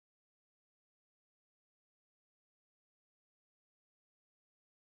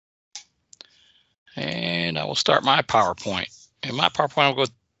And I will start my PowerPoint. And my PowerPoint, I'll go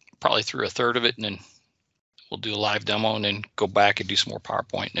probably through a third of it, and then we'll do a live demo and then go back and do some more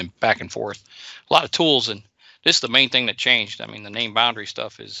PowerPoint and then back and forth. A lot of tools, and this is the main thing that changed. I mean, the name boundary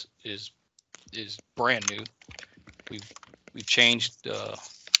stuff is brand new. We've changed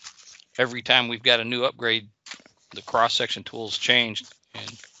every time we've got a new upgrade, the cross-section tools changed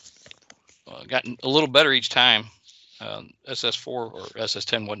and gotten a little better each time. SS4 or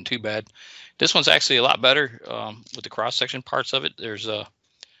SS10 wasn't too bad. This one's actually a lot better with the cross-section parts of it.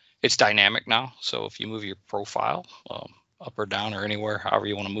 It's dynamic now, so if you move your profile up or down or anywhere, however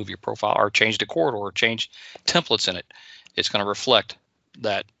you want to move your profile, or change the corridor or change templates in it, it's going to reflect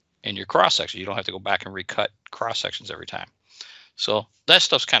that in your cross-section. You don't have to go back and recut cross-sections every time. So that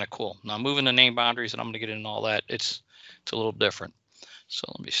stuff's kind of cool. Now moving the name boundaries, and I'm going to get into all that, it's a little different. So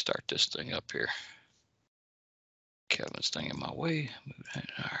let me start this thing up here. Kevin's thing in my way.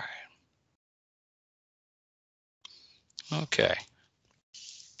 All right. Okay.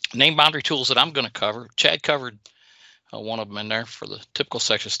 Name boundary tools that I'm going to cover. Chad covered one of them in there for the typical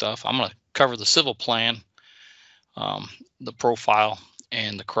section stuff. I'm going to cover the civil plan, the profile,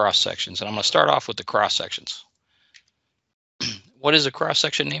 and the cross sections. And I'm going to start off with the cross sections. What is a cross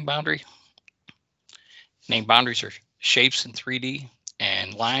section name boundary? Name boundaries are shapes in 3D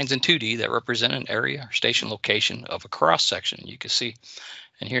and lines in 2D that represent an area or station location of a cross section. You can see,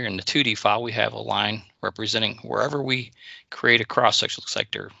 and here in the 2D file, we have a line representing wherever we create a cross section. Looks like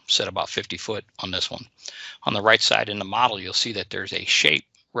they're set about 50 foot on this one. On the right side in the model, you'll see that there's a shape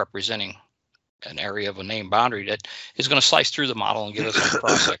representing an area of a name boundary that is going to slice through the model and give us a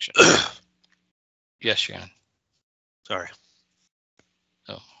cross section. Yes, Shannon. Sorry.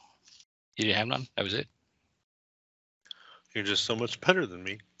 Oh, you didn't have none? That was it? You're just so much better than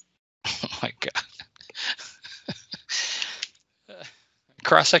me. Oh my God.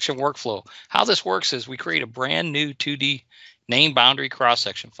 Cross-section workflow. How this works is we create a brand new 2D name boundary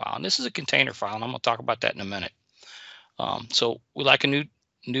cross-section file. And this is a container file, and I'm going to talk about that in a minute. So we like a new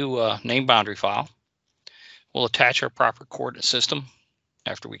name boundary file. We'll attach our proper coordinate system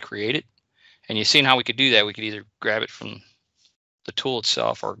after we create it. And you've seen how we could do that. We could either grab it from the tool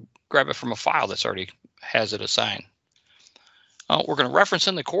itself or grab it from a file that's already has it assigned. We're going to reference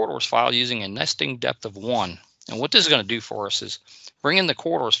in the corridors file using a nesting depth of 1. And what this is going to do for us is bring in the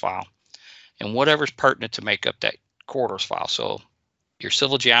corridors file and whatever's pertinent to make up that corridors file. So your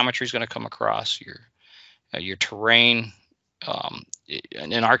civil geometry is going to come across, your terrain.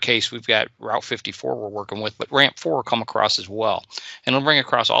 And in our case, we've got Route 54 we're working with, but Ramp 4 will come across as well. And it'll bring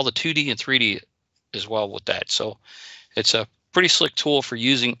across all the 2D and 3D as well with that. So it's a pretty slick tool for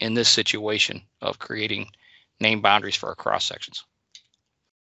using in this situation of creating name boundaries for our cross sections.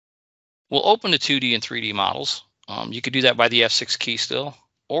 We'll open the 2D and 3D models. You could do that by the F6 key still,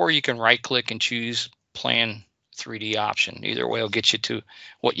 or you can right click and choose Plan 3D option. Either way will get you to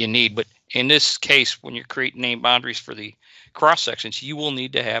what you need. But in this case, when you're creating name boundaries for the cross sections, you will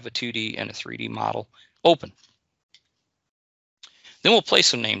need to have a 2D and a 3D model open. Then we'll place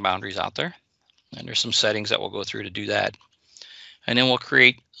some name boundaries out there. And there's some settings that we'll go through to do that. And then we'll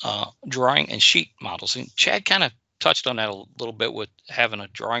create drawing and sheet models. And Chad kind of touched on that a little bit with having a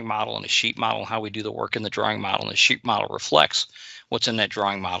drawing model and a sheet model, and how we do the work in the drawing model. And the sheet model reflects what's in that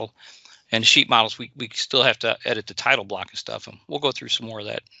drawing model. And the sheet models, we still have to edit the title block and stuff. And we'll go through some more of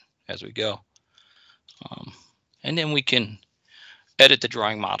that as we go. And then we can edit the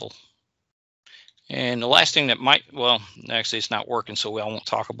drawing model. And the last thing that might, well, actually it's not working, so I won't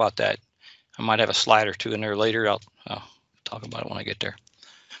talk about that. I might have a slide or two in there later. I'll talk about it when I get there.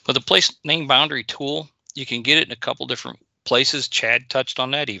 But the place name boundary tool, you can get it in a couple different places. Chad touched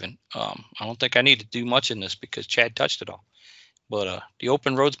on that even. I don't think I need to do much in this because Chad touched it all. But the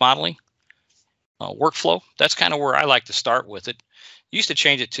open roads modeling workflow, that's kind of where I like to start with it. Used to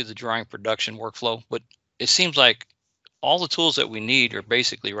change it to the drawing production workflow, but it seems like all the tools that we need are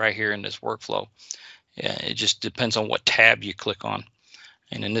basically right here in this workflow. Yeah, it just depends on what tab you click on.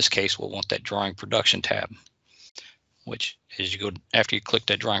 And in this case, we'll want that drawing production tab, which as you go, after you click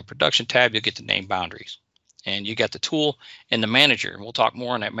that drawing production tab, you'll get the name boundaries. And you got the tool and the manager, and we'll talk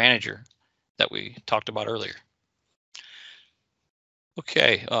more on that manager that we talked about earlier.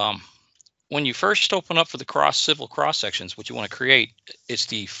 Okay, when you first open up for the civil cross sections, what you want to create, it's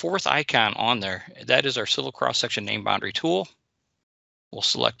the fourth icon on there. That is our civil cross section name boundary tool. We'll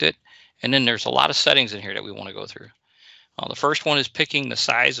select it. And then there's a lot of settings in here that we want to go through. The first one is picking the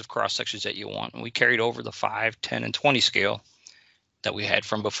size of cross sections that you want. And we carried over the 5, 10, and 20 scale that we had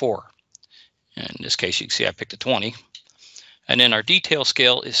from before. In this case, you can see I picked a 20. And then our detail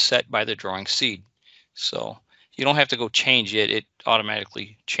scale is set by the drawing seed. So you don't have to go change it. It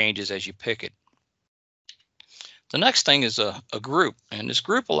automatically changes as you pick it. The next thing is a group, and this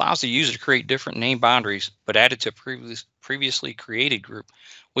group allows the user to create different name boundaries, but add it to a previously created group,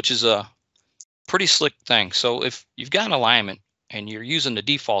 which is a pretty slick thing. So if you've got an alignment and you're using the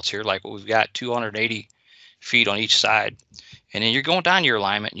defaults here, like we've got 280 feet on each side, and then you're going down your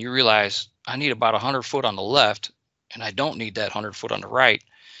alignment and you realize I need about 100 foot on the left and I don't need that 100 foot on the right.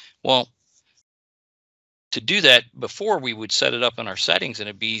 Well, to do that, before we would set it up in our settings and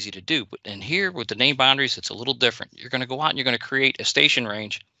it'd be easy to do. But in here with the name boundaries, it's a little different. You're going to go out and you're going to create a station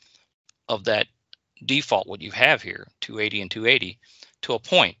range of that default, what you have here, 280 and 280, to a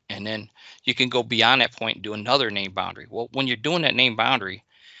point. And then you can go beyond that point and do another name boundary. Well, when you're doing that name boundary,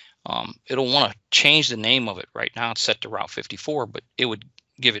 it'll want to change the name of it. Right now it's set to Route 54, but it would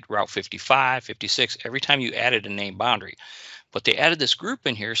give it Route 55, 56 every time you added a name boundary. But they added this group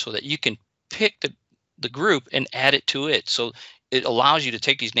in here so that you can pick the group and add it to it. So it allows you to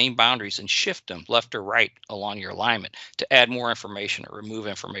take these name boundaries and shift them left or right along your alignment to add more information or remove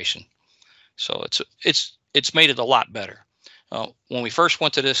information. So it's made it a lot better. When we first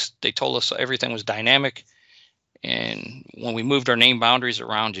went to this, they told us everything was dynamic. And when we moved our name boundaries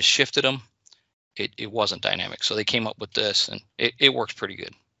around, just shifted them, it wasn't dynamic. So they came up with this, and it works pretty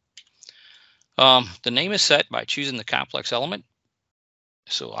good. The name is set by choosing the complex element.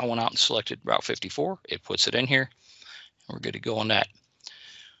 So I went out and selected Route 54. It puts it in here. We're good to go on that.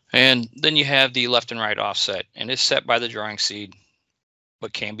 And then you have the left and right offset, and it's set by the drawing seed,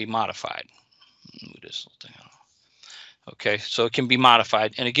 but can be modified. Move this little thing out. Okay, so it can be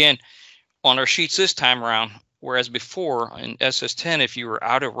modified. And again, on our sheets this time around, whereas before in SS10, if you were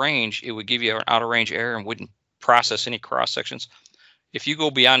out of range, it would give you an out of range error and wouldn't process any cross sections. If you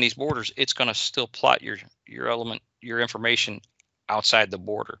go beyond these borders, it's going to still plot your element, your information outside the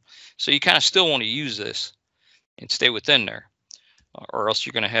border. So you kind of still want to use this and stay within there, or else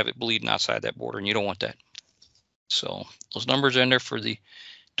you're going to have it bleeding outside that border, and you don't want that. So those numbers are in there for the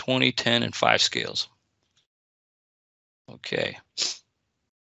 20, 10, and 5 scales. Okay.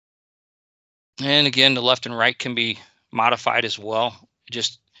 And again, the left and right can be modified as well.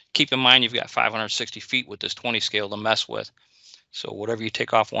 Just keep in mind you've got 560 feet with this 20 scale to mess with. So whatever you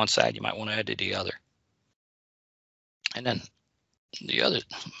take off one side, you might want to add to the other. And then the other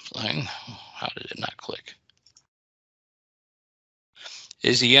thing, how did it not click?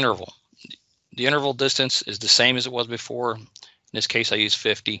 Is the interval. The interval distance is the same as it was before. In this case, I use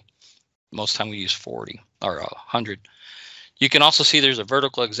 50. Most time we use 40 or 100. You can also see there's a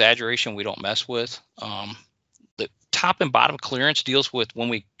vertical exaggeration we don't mess with. The top and bottom clearance deals with when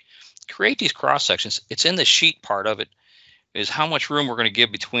we create these cross sections. It's in the sheet part of it, is how much room we're going to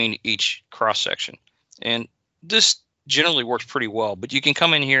give between each cross section. And this generally works pretty well, but you can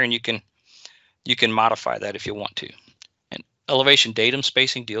come in here and you can modify that if you want to. And elevation datum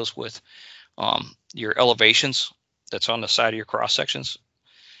spacing deals with your elevations that's on the side of your cross sections,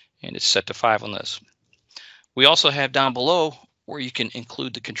 and it's set to 5 on this. We also have down below where you can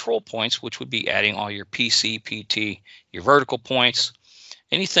include the control points, which would be adding all your PC, PT, your vertical points.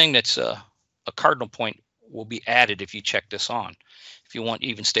 Anything that's a cardinal point will be added if you check this on. If you want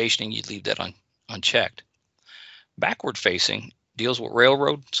even stationing, you'd leave that unchecked. Backward facing deals with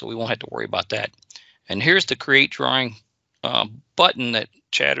railroad, so we won't have to worry about that. And here's the create drawing button that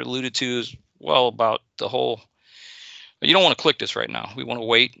Chad alluded to as well about the whole. You don't want to click this right now. We want to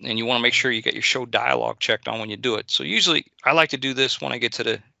wait, and you want to make sure you get your show dialog checked on when you do it. So usually I like to do this when I get to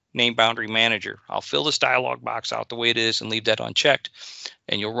the name boundary manager. I'll fill this dialog box out the way it is and leave that unchecked,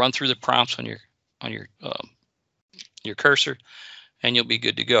 and you'll run through the prompts on your cursor, and you'll be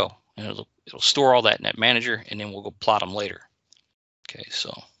good to go. And it'll store all that in that manager, and then we'll go plot them later. Okay,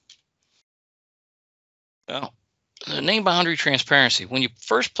 so well, the name boundary transparency. When you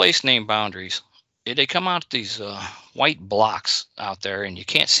first place name boundaries, they come out these white blocks out there, and you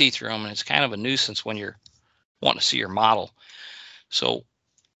can't see through them, and it's kind of a nuisance when you're wanting to see your model. So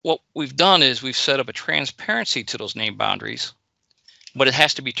what we've done is we've set up a transparency to those name boundaries, but it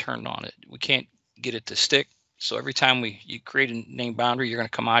has to be turned on. We can't get it to stick. So every time you create a name boundary, you're going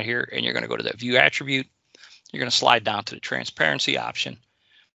to come out here and you're going to go to that view attribute. You're going to slide down to the transparency option,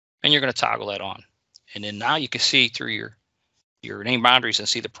 and you're going to toggle that on. And then now you can see through your name boundaries and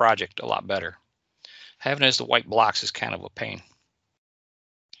see the project a lot better. Having it as the white blocks is kind of a pain.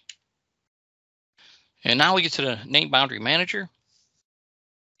 And now we get to the name boundary manager.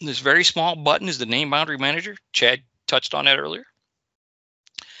 This very small button is the name boundary manager. Chad touched on that earlier.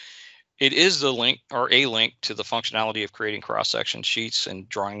 It is the link or a link to the functionality of creating cross-section sheets and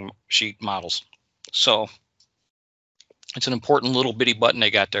drawing sheet models. So it's an important little bitty button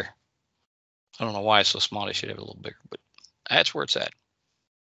they got there. I don't know why it's so small. They should have it a little bigger, but that's where it's at.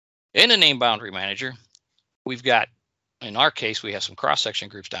 In the name boundary manager, we've got, in our case, we have some cross-section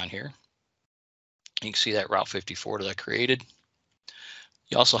groups down here. You can see that Route 54 that I created.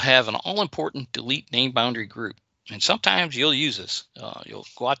 You also have an all-important delete name boundary group. And sometimes you'll use this. You'll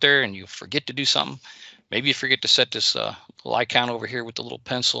go out there and you forget to do something. Maybe you forget to set this little icon over here with the little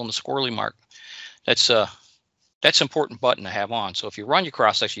pencil and the squirrely mark. That's an important button to have on. So if you run your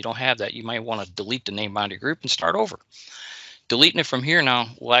cross-section, you don't have that, you might want to delete the name boundary group and start over. Deleting it from here now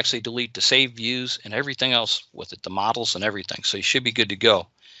will actually delete the saved views and everything else with it, the models and everything. So you should be good to go.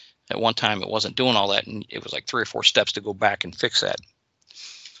 At one time, it wasn't doing all that, and it was like 3 or 4 steps to go back and fix that.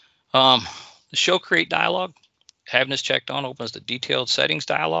 The show create dialog, having this checked on opens the detailed settings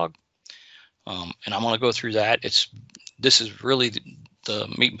dialog. And I'm going to go through that. This is really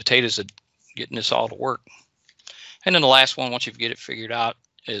the meat and potatoes of getting this all to work. And then the last one, once you get it figured out,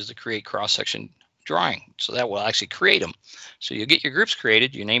 is the create cross-section drawing. So that will actually create them. So you'll get your groups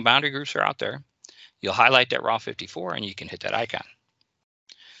created, your name boundary groups are out there. You'll highlight that Route 54 and you can hit that icon.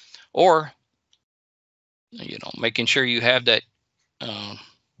 Or, making sure you have that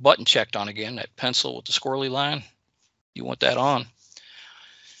button checked on again, that pencil with the squirrely line. You want that on.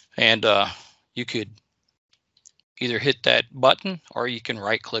 And you could either hit that button or you can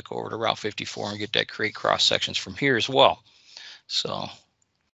right click over to Route 54 and get that create cross sections from here as well. So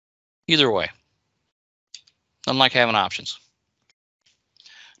either way, unlike having options.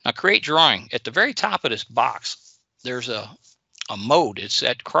 Now create drawing. At the very top of this box, there's a mode. It's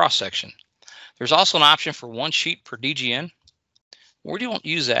at cross section. There's also an option for 1 sheet per DGN. We don't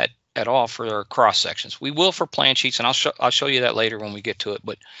use that at all for our cross sections. We will for plan sheets, and I'll show you that later when we get to it.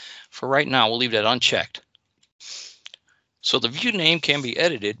 But for right now, we'll leave that unchecked. So the view name can be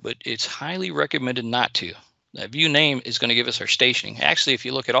edited, but it's highly recommended not to. That view name is going to give us our stationing. Actually, if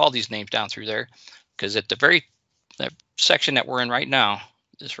you look at all these names down through there, because at that section that we're in right now,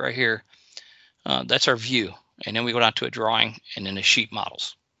 this right here, that's our view. And then we go down to a drawing and then the sheet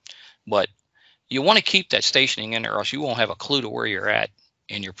models. But you want to keep that stationing in there or else you won't have a clue to where you're at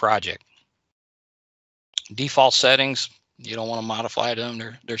in your project. Default settings, you don't want to modify them.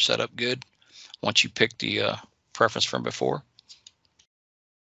 They're set up good once you pick the preference from before.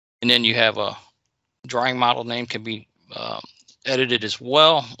 And then you have a drawing model name can be edited as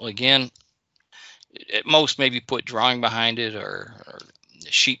well. Again, at most maybe put drawing behind it or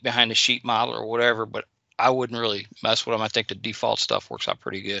sheet behind the sheet model or whatever, but I wouldn't really mess with them. I think the default stuff works out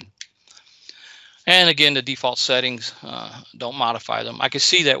pretty good. And again, the default settings, don't modify them. I could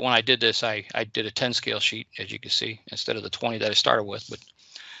see that when I did this, I did a 10 scale sheet, as you can see, instead of the 20 that I started with, but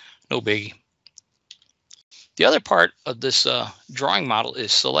no biggie. The other part of this drawing model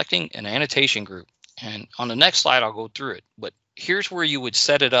is selecting an annotation group. And on the next slide, I'll go through it. But here's where you would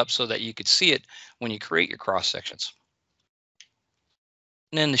set it up so that you could see it when you create your cross sections.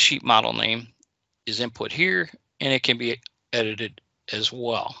 And then the sheet model name is input here, and it can be edited as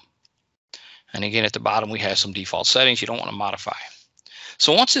well. And again, at the bottom, we have some default settings you don't want to modify.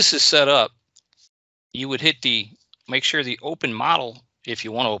 So once this is set up, you would hit make sure the open model, if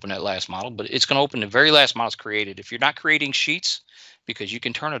you want to open that last model, but it's going to open the very last model it's created. If you're not creating sheets, because you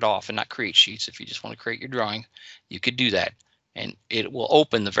can turn it off and not create sheets. If you just want to create your drawing, you could do that. And it will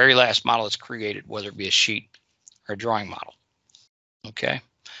open the very last model that's created, whether it be a sheet or a drawing model. Okay.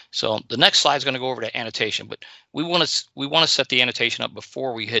 So the next slide is going to go over to annotation, but we want to set the annotation up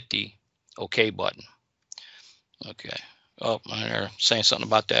before we hit the OK button. Okay. Oh, they're saying something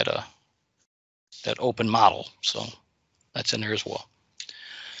about that that open model, so that's in there as well.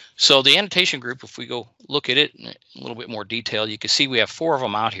 So the annotation group, if we go look at it in a little bit more detail, you can see we have 4 of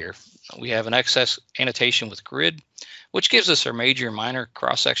them out here. We have an excess annotation with grid, which gives us our major and minor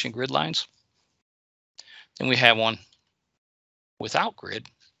cross-section grid lines. Then we have one without grid,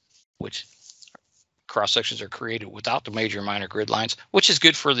 which cross sections are created without the major and minor grid lines, which is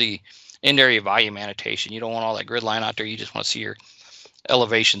good for the end area volume annotation. You don't want all that grid line out there. You just want to see your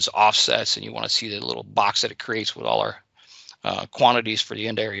elevations, offsets, and you want to see the little box that it creates with all our quantities for the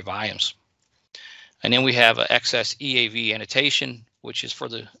end area volumes. And then we have an excess EAV annotation, which is for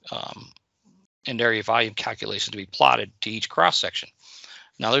the end area volume calculation to be plotted to each cross section.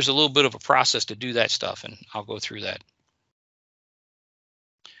 Now there's a little bit of a process to do that stuff, and I'll go through that.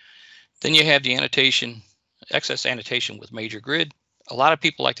 Then you have the annotation, excess annotation with major grid. A lot of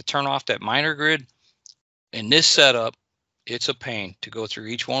people like to turn off that minor grid. In this setup, it's a pain to go through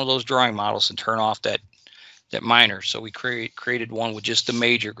each one of those drawing models and turn off that minor. So we created one with just the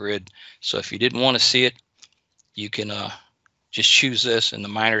major grid. So if you didn't want to see it, you can just choose this and the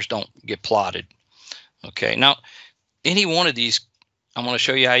minors don't get plotted. Okay, now any one of these I'm going to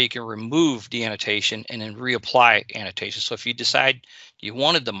show you how you can remove deannotation and then reapply annotation. So if you decide you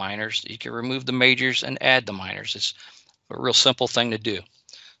wanted the minors, you can remove the majors and add the minors. It's a real simple thing to do.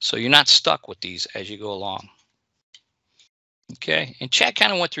 So you're not stuck with these as you go along. Okay, and Chad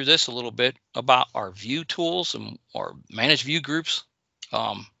kind of went through this a little bit about our view tools and our manage view groups.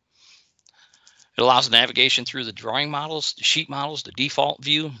 It allows navigation through the drawing models, the sheet models, the default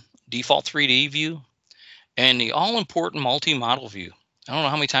view, default 3D view, and the all-important multi-model view. I don't know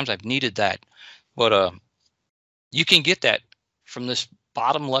how many times I've needed that, but you can get that from this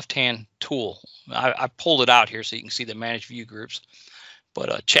bottom left-hand tool. I pulled it out here so you can see the manage view groups,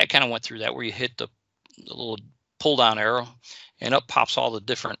 but Chad kind of went through that where you hit the little pull-down arrow and up pops all the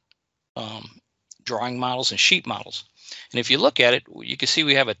different drawing models and sheet models. And if you look at it, you can see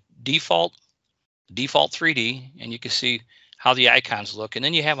we have a default 3D, and you can see how the icons look. And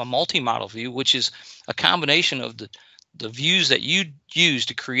then you have a multi-model view, which is a combination of the views that you use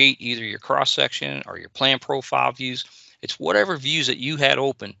to create either your cross-section or your plan profile views. It's whatever views that you had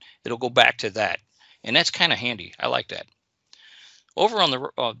open, it'll go back to that. And that's kind of handy. I like that. Over on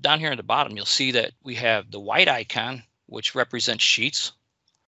the down here at the bottom, you'll see that we have the white icon, which represents sheets.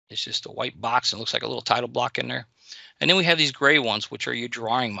 It's just a white box and looks like a little title block in there. And then we have these gray ones, which are your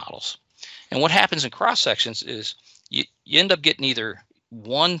drawing models. And what happens in cross sections is you end up getting either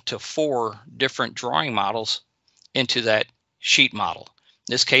 1 to 4 different drawing models into that sheet model.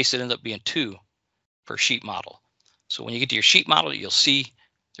 In this case, it ended up being 2 per sheet model. So when you get to your sheet model, you'll see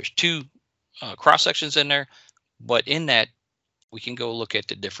there's 2 cross sections in there, but in that we can go look at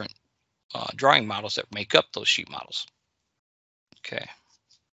the different drawing models that make up those sheet models. Okay.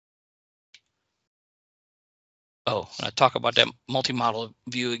 Oh, and I talk about that multi-model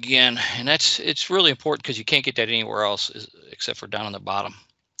view again, and it's really important because you can't get that anywhere else except for down on the bottom.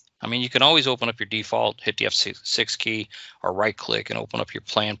 I mean, you can always open up your default, hit the F6 key, or right-click and open up your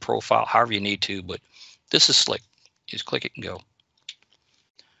plan profile, however you need to, but this is slick. You just click it and go.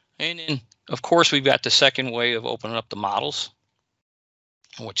 And then, of course, we've got the second way of opening up the models,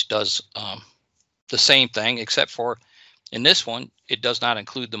 which does the same thing, except for in this one, it does not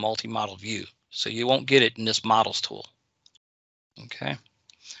include the multi-model view. So you won't get it in this models tool. Okay.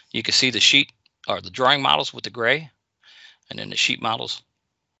 You can see the sheet or the drawing models with the gray, and then the sheet models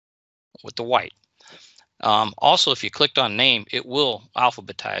with the white. Also, if you clicked on name, it will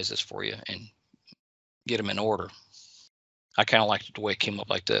alphabetize this for you and get them in order. I kind of liked the way it came up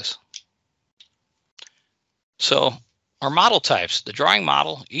like this. So our model types, the drawing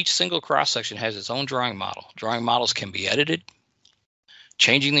model, each single cross section has its own drawing model. Drawing models can be edited.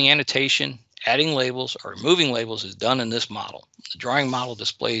 Changing the annotation, adding labels, or removing labels is done in this model. The drawing model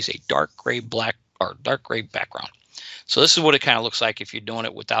displays a dark gray background. So this is what it kind of looks like if you're doing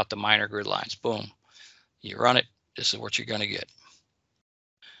it without the minor grid lines. Boom. You run it, this is what you're going to get.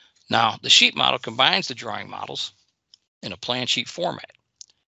 Now, the sheet model combines the drawing models in a plan sheet format.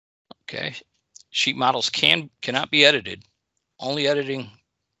 Okay. Sheet models cannot be edited. Only editing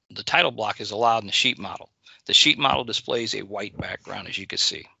the title block is allowed in the sheet model. The sheet model displays a white background, as you can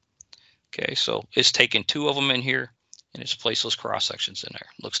see. Okay, so it's taken 2 of them in here and it's placed those cross sections in there.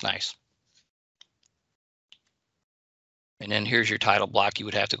 Looks nice. And then here's your title block. You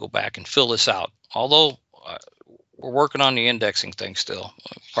would have to go back and fill this out. Although we're working on the indexing thing still.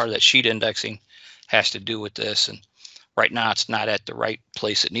 Part of that sheet indexing has to do with this. And right now it's not at the right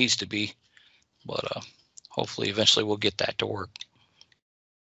place it needs to be. But hopefully eventually we'll get that to work.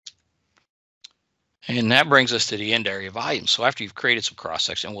 And that brings us to the end area volumes. So after you've created some cross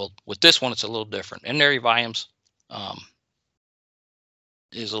section, well, with this one, it's a little different. End area volumes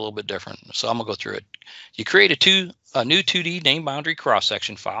is a little bit different. So I'm gonna go through it. You create a new 2D name boundary cross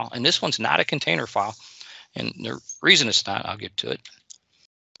section file, and this one's not a container file. And the reason it's not, I'll get to it.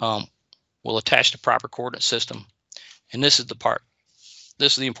 We'll attach the proper coordinate system. And this is the part.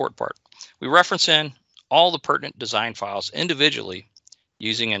 This is the important part. We reference in all the pertinent design files individually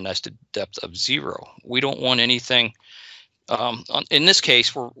using a nested depth of 0. We don't want anything. In this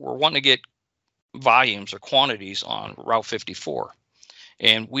case, we're wanting to get volumes or quantities on Route 54.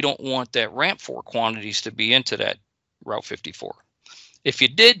 And we don't want that ramp 4 quantities to be into that Route 54. If you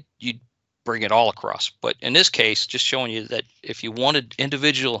did, you'd bring it all across. But in this case, just showing you that if you wanted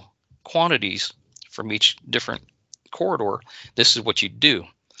individual quantities from each different corridor, this is what you do,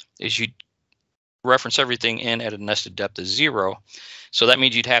 is you reference everything in at a nested depth of 0. So that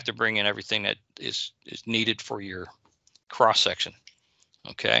means you'd have to bring in everything that is needed for your cross section.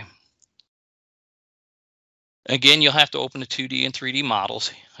 Okay. Again, you'll have to open the 2D and 3D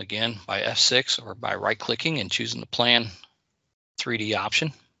models, again, by F6 or by right-clicking and choosing the Plan 3D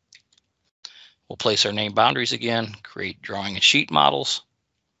option. We'll place our name boundaries again, create drawing and sheet models,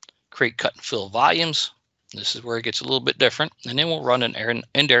 create cut and fill volumes. This is where it gets a little bit different. And then we'll run an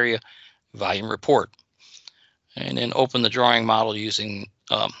end area volume report. And then open the drawing model using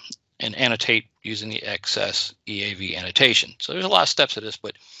and annotate using the XS EAV annotation. So there's a lot of steps to this,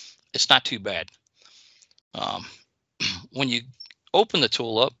 but it's not too bad. When you open the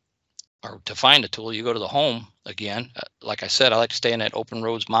tool up, or to find the tool, you go to the home again. Like I said, I like to stay in that open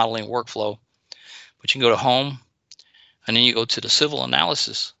roads modeling workflow, but you can go to home and then you go to the civil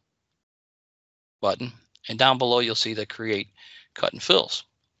analysis button, and down below you'll see the create cut and fills.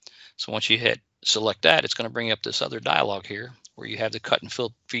 So once you hit select that, it's going to bring up this other dialog here where you have the cut and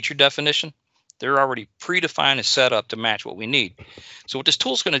fill feature definition. They're already predefined and set up to match what we need. So what this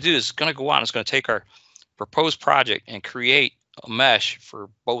tool is going to do is going to go out, it's going to take our proposed project and create a mesh for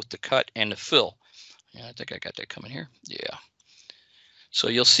both the cut and the fill. Yeah, I think I got that coming here. Yeah. So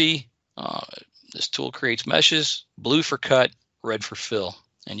you'll see this tool creates meshes, blue for cut, red for fill.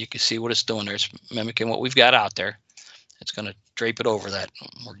 And you can see what it's doing there. It's mimicking what we've got out there. It's going to drape it over that.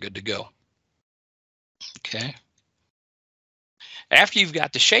 We're good to go. Okay. After you've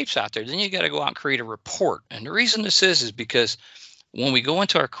got the shapes out there, then you got to go out and create a report. And the reason this is because when we go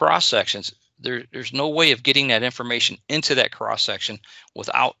into our cross sections, there's no way of getting that information into that cross section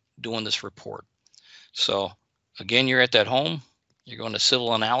without doing this report. So again, you're at that home, you're going to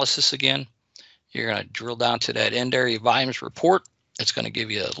civil analysis again. You're going to drill down to that end area volumes report. It's going to give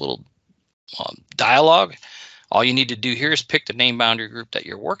you a little dialogue. All you need to do here is pick the name boundary group that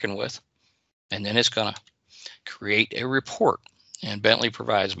you're working with, and then it's going to create a report. And Bentley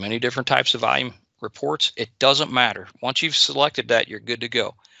provides many different types of volume reports. It doesn't matter. Once you've selected that, you're good to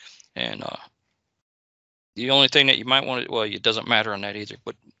go. And the only thing that you might want to, well, it doesn't matter on that either,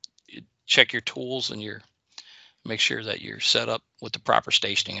 but check your tools and make sure that you're set up with the proper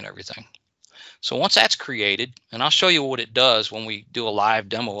stationing and everything. So once that's created, and I'll show you what it does when we do a live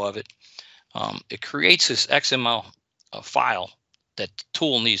demo of it, it creates this XML file that the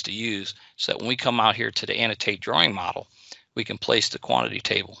tool needs to use so that when we come out here to the annotate drawing model, we can place the quantity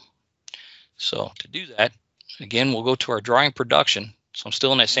table. So to do that, again, we'll go to our drawing production. So I'm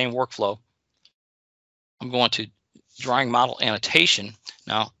still in that same workflow. I'm going to drawing model annotation.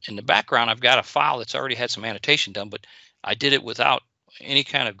 Now in the background, I've got a file that's already had some annotation done, but I did it without any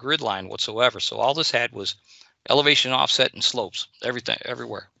kind of grid line whatsoever. So all this had was elevation, offset, and slopes, everything,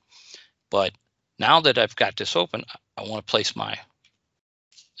 everywhere. But now that I've got this open, I want to place my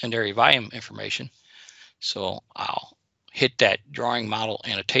end area volume information. So I'll hit that drawing model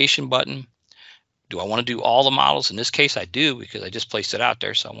annotation button. Do I want to do all the models? In this case, I do, because I just placed it out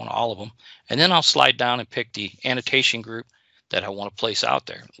there, so I want all of them. And then I'll slide down and pick the annotation group that I want to place out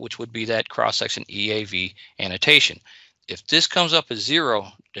there, which would be that cross-section EAV annotation. If this comes up as 0,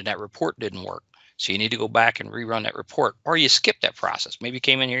 then that report didn't work. So you need to go back and rerun that report, or you skip that process. Maybe you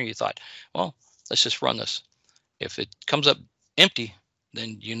came in here and you thought, well, let's just run this. If it comes up empty,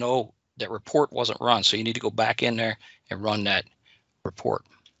 then you know that report wasn't run. So you need to go back in there and run that report.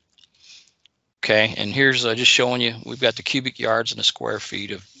 Okay, and here's just showing you, we've got the cubic yards and the square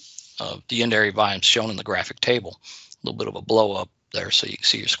feet of the end area volumes shown in the graphic table. A little bit of a blow up there so you can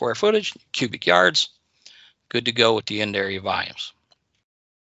see your square footage, cubic yards. Good to go with the end area volumes.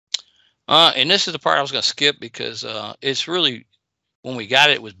 And this is the part I was going to skip because it's really, when we got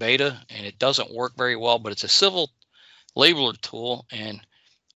it, it was beta and it doesn't work very well, but it's a civil labeler tool, and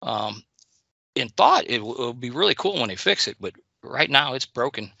in thought it would be really cool when they fix it, but right now it's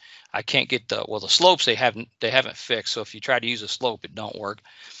broken. I can't get the slopes they haven't fixed. So if you try to use a slope, it don't work.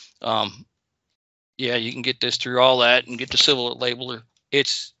 Yeah, you can get this through all that and get the civil labeler.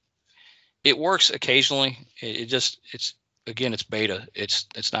 It works occasionally. It's again, it's beta.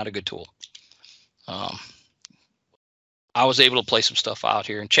 It's not a good tool. I was able to play some stuff out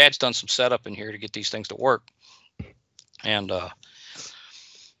here, and Chad's done some setup in here to get these things to work. And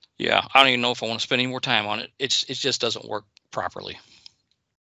yeah, I don't even know if I want to spend any more time on it. It just doesn't work properly.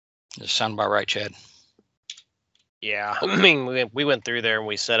 Does it sound about right, Chad? Yeah, I mean, we went through there and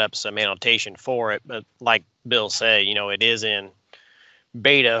we set up some annotation for it, but like Bill said, you know, it is in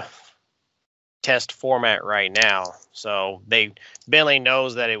beta test format right now. So Bentley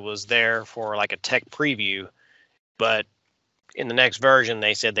knows that it was there for like a tech preview, but in the next version,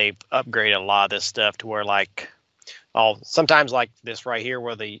 they said they upgraded a lot of this stuff to where like, sometimes like this right here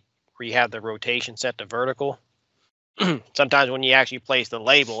where you have the rotation set to vertical. Sometimes when you actually place the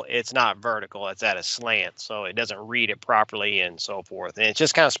label, it's not vertical, it's at a slant, so it doesn't read it properly and so forth. And it's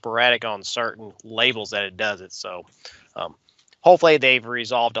just kind of sporadic on certain labels that it does it. So hopefully they've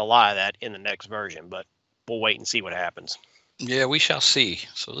resolved a lot of that in the next version, but we'll wait and see what happens. Yeah, we shall see.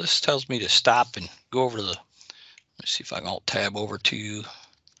 So this tells me to stop and go over to the, let's see if I can alt tab over to,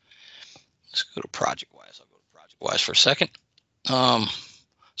 let's go to project wise. I'll go to project wise for a second.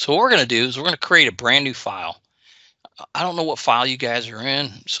 So what we're going to do is we're going to create a brand new file. I don't know what file you guys are in,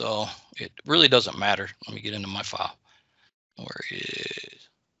 so it really doesn't matter. Let me get into my file. Where is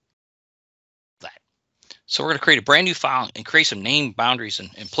that? So we're going to create a brand new file and create some name boundaries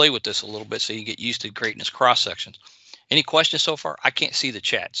and play with this a little bit so you get used to creating this cross sections. Any questions so far? I can't see the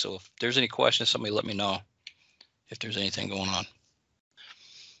chat, so if there's any questions, somebody let me know if there's anything going on.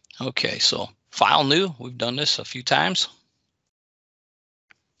 Okay, so file new. We've done this a few times.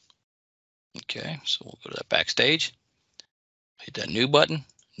 Okay, so we'll go to that backstage. Hit that new button.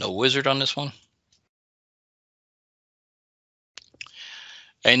 No wizard on this one.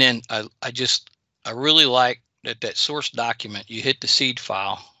 And then I really like that source document. You hit the seed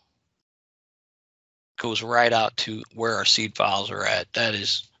file, goes right out to where our seed files are at. That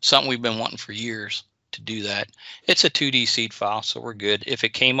is something we've been wanting for years to do that. It's a 2D seed file, so we're good. If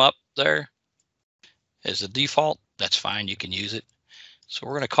it came up there as a default, that's fine. You can use it. So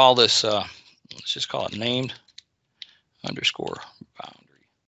we're going to call this, let's just call it named underscore boundary.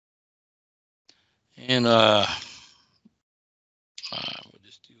 And we'll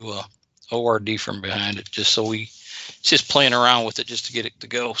just do ORD from behind it, just so it's just playing around with it just to get it to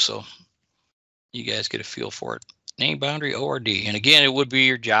go. So you guys get a feel for it. Name boundary ORD. And again, it would be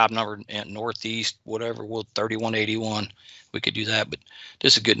your job number at Northeast, whatever, 3181. We could do that, but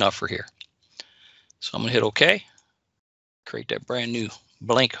this is good enough for here. So I'm going to hit OK. Create that brand new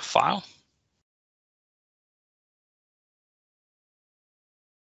blank file.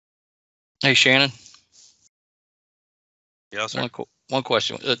 Hey, Shannon. Yeah, sir. One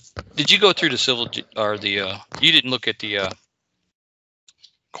question. Did you go through the civil or the, you didn't look at the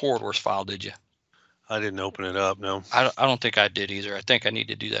corridors file, did you? I didn't open it up, no. I don't think I did either. I think I need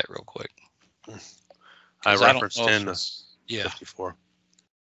to do that real quick. I referenced in the 54.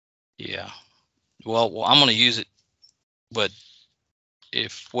 Yeah. Well, I'm going to use it, but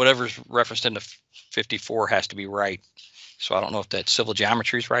if whatever's referenced in the 54 has to be right. So I don't know if that civil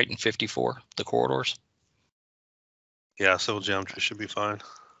geometry is right in 54, the corridors. Yeah, civil geometry should be fine.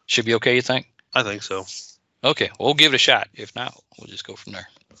 Should be okay, you think? I think so. Okay, well, we'll give it a shot. If not, we'll just go from there.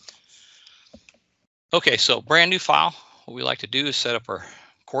 Okay, so brand new file. What we like to do is set up our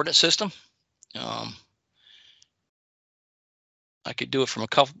coordinate system. I could do it from a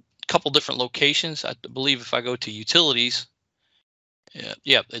couple different locations. I believe if I go to utilities,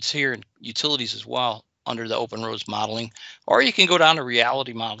 yeah, it's here in utilities as well under the open roads modeling, or you can go down to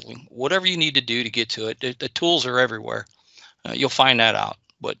reality modeling, whatever you need to do to get to it. The tools are everywhere. You'll find that out,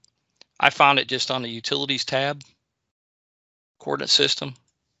 but I found it just on the utilities tab, coordinate system,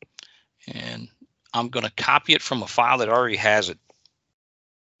 and I'm going to copy it from a file that already has it.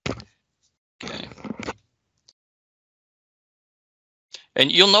 Okay.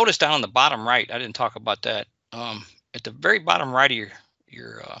 And you'll notice down on the bottom right, I didn't talk about that. At the very bottom right of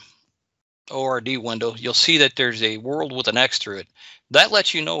your ORD window, you'll see that there's a world with an X through it. That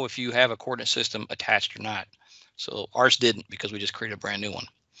lets you know if you have a coordinate system attached or not. So ours didn't because we just created a brand new one.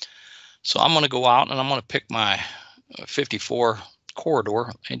 So I'm going to go out and I'm going to pick my 54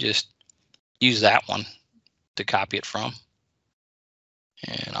 corridor and just use that one to copy it from.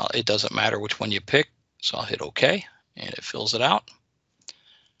 And it doesn't matter which one you pick. So I'll hit OK and it fills it out.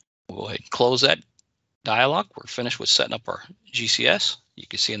 We'll go ahead and close that dialog. We're finished with setting up our GCS. You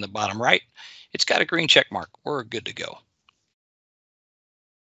can see in the bottom right, it's got a green check mark. We're good to go.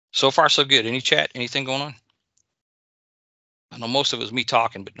 So far, so good. Any chat? Anything going on? I know most of it was me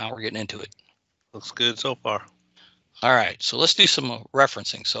talking, but now we're getting into it. Looks good so far. All right, so let's do some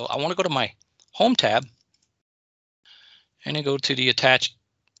referencing. So I want to go to my home tab and then go to the attached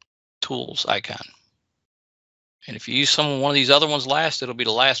tools icon. And if you use one of these other ones last, it'll be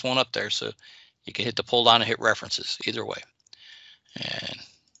the last one up there. So you can hit the pull down and hit references either way. And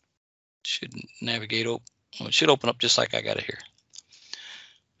it should navigate well, it should open up just like I got it here.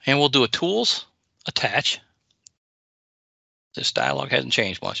 And we'll do a tools attach. This dialog hasn't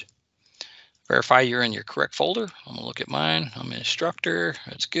changed much. Verify you're in your correct folder. I'm gonna look at mine. I'm an instructor.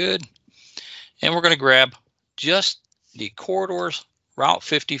 That's good. And we're gonna grab just the corridors Route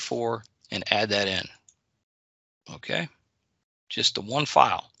 54 and add that in. Okay, just the one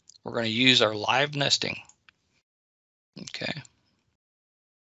file. We're going to use our live nesting. Okay.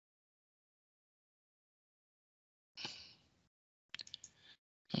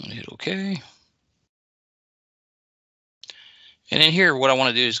 I'm going to hit OK. And in here, what I want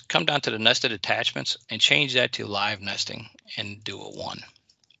to do is come down to the nested attachments and change that to live nesting and do a 1.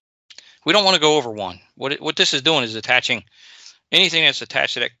 We don't want to go over 1. What this is doing is attaching anything that's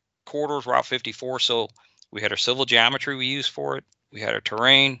attached to that corridors Route 54. So we had our civil geometry we used for it. We had our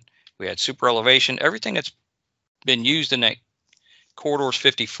terrain. We had super elevation. Everything that's been used in that corridors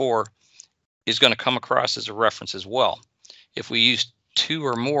 54 is going to come across as a reference as well. If we use 2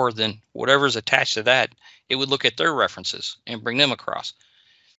 or more, then whatever's attached to that, it would look at their references and bring them across.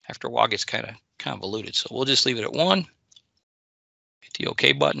 After a while, it gets kind of convoluted. So we'll just leave it at 1. Hit the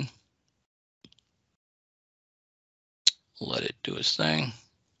OK button. Let it do its thing.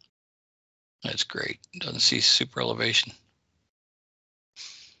 That's great. Doesn't see super elevation.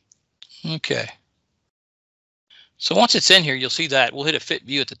 Okay. So once it's in here, you'll see that. We'll hit a fit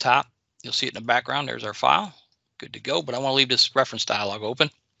view at the top. You'll see it in the background. There's our file. Good to go. But I want to leave this reference dialog open.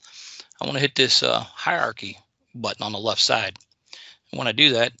 I want to hit this hierarchy button on the left side. And when I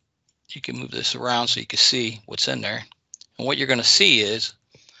do that, you can move this around so you can see what's in there. And what you're going to see is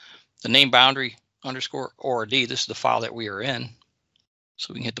the name boundary underscore ORD. This is the file that we are in.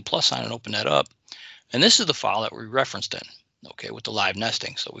 So we can hit the plus sign and open that up. And this is the file that we referenced in, okay, with the live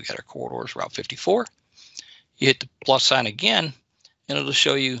nesting. So we got our corridors Route 54. You hit the plus sign again, and it'll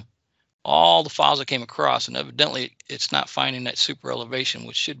show you all the files that came across. And evidently, it's not finding that super elevation,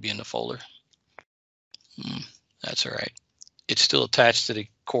 which should be in the folder. That's all right. It's still attached to the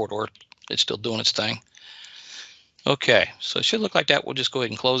corridor. It's still doing its thing. Okay, so it should look like that. We'll just go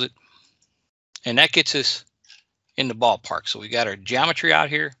ahead and close it. And that gets us in the ballpark. So we got our geometry out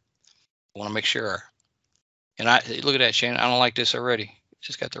here. I want to make sure. And look at that, Shannon. I don't like this already.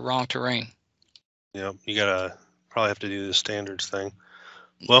 Just got the wrong terrain. Yep, you gotta probably have to do the standards thing.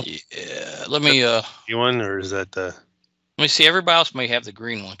 Well, yeah, let me you one, or is that the? Let me see. Everybody else may have the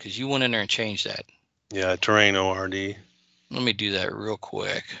green one because you went in there and changed that. Yeah, terrain ORD. Let me do that real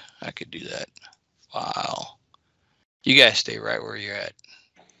quick. I could do that. File. You guys stay right where you're at.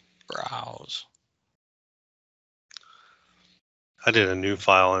 Browse. I did a new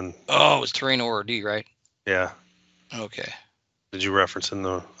file and. Oh, it's terrain ORD, right? Yeah. Okay. Did you reference in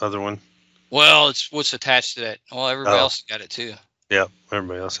the other one? Well, it's what's attached to that. Well, everybody else got it too. Yeah,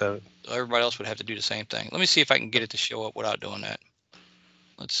 everybody else had it. Everybody else would have to do the same thing. Let me see if I can get it to show up without doing that.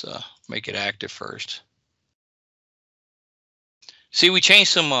 Let's make it active first. See, we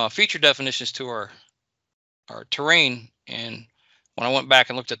changed some feature definitions to our terrain, and when I went back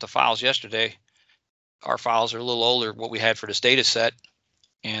and looked at the files yesterday, our files are a little older, what we had for this data set,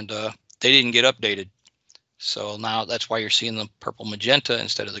 and they didn't get updated. So now that's why you're seeing the purple magenta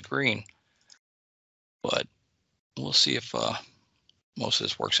instead of the green. But we'll see if most of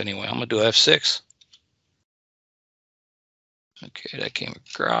this works anyway. I'm going to do F6. Okay, that came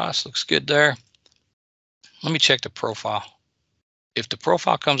across. Looks good there. Let me check the profile. If the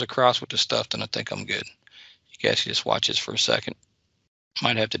profile comes across with the stuff, then I think I'm good. You guys can just watch this for a second.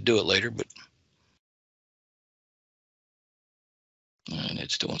 Might have to do it later, but. And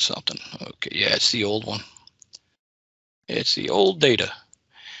it's doing something. Okay, yeah, it's the old one. It's the old data.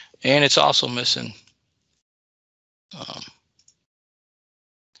 And it's also missing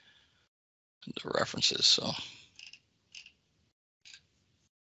the references, so.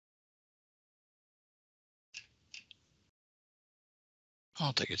 I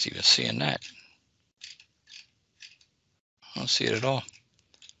don't think it's even seeing that. I don't see it at all.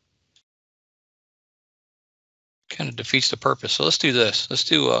 Kind of defeats the purpose. So let's do this. Let's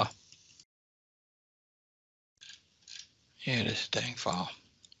do yeah, this dang file.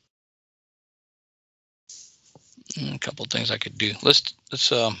 And a couple of things I could do.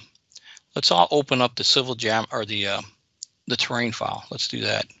 Let's all open up the civil jam or the terrain file. Let's do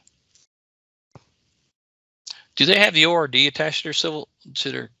that. Do they have the ORD attached to their civil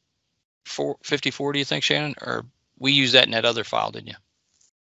to their 54? Do you think, Shannon? Or we use that in that other file, didn't you?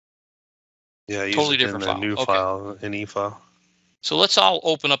 Yeah, totally different file. New okay. file, an E file. So let's all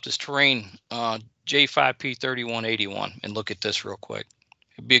open up this terrain J5P3181 and look at this real quick.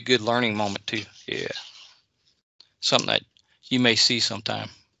 It'd be a good learning moment too. Yeah, something that you may see sometime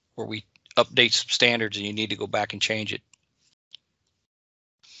where we update some standards and you need to go back and change it.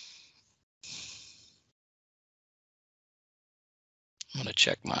 I'm going to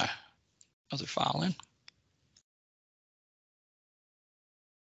check my other file in.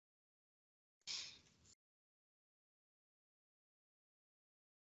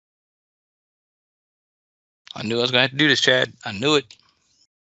 I knew I was going to have to do this, Chad. I knew it.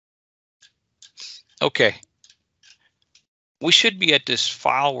 Okay. We should be at this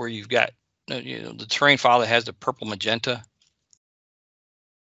file where you've got the terrain file that has the purple magenta.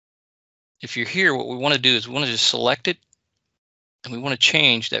 If you're here, what we want to do is we want to just select it and we want to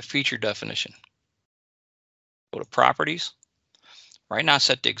change that feature definition. Go to properties. Right now,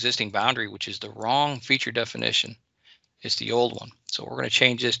 set the existing boundary, which is the wrong feature definition. It's the old one. So we're going to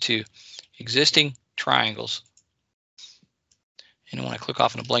change this to existing triangles. And when I click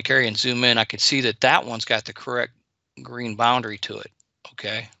off in a blank area and zoom in, I can see that that one's got the correct green boundary to it.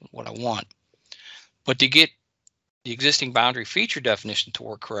 Okay, what I want. But to get the existing boundary feature definition to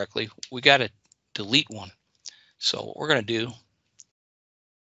work correctly, we got to delete one. So what we're going to do,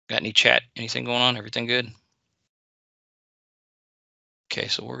 got any chat, anything going on? Everything good? Okay,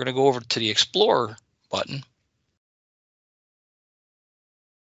 so we're going to go over to the Explorer button.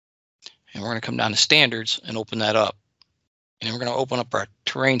 And we're going to come down to Standards and open that up. And then we're going to open up our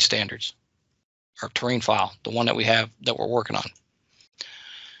terrain standards, our terrain file, the one that we have that we're working on.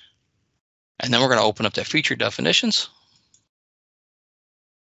 And then we're going to open up that feature definitions.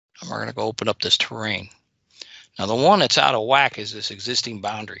 And we're going to go open up this terrain. Now the one that's out of whack is this existing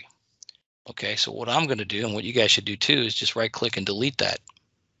boundary. Okay, so what I'm going to do, and what you guys should do too, is just right click and delete that.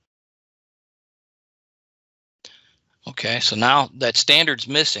 Okay, so now that standard's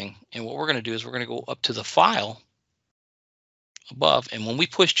missing, and what we're going to do is we're going to go up to the file above, and when we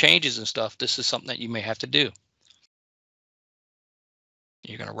push changes and stuff, this is something that you may have to do.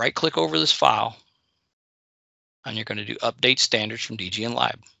 You're going to right click over this file, and you're going to do update standards from DG and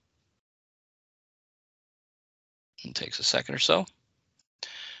Lib. It takes a second or so.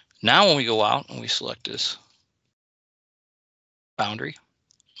 Now when we go out and we select this boundary,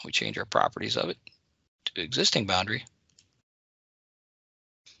 we change our properties of it to existing boundary,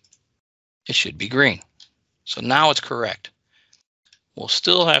 it should be green. So now it's correct. We'll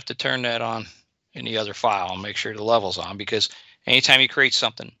still have to turn that on in the other file and make sure the level's on, because anytime you create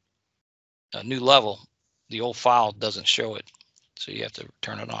something, a new level, the old file doesn't show it. So you have to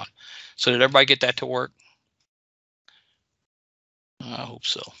turn it on. So did everybody get that to work? I hope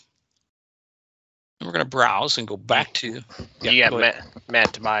so. And we're going to browse and go back to. You got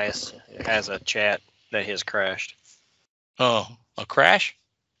Matt Tobias has a chat that his crashed. Oh, a crash?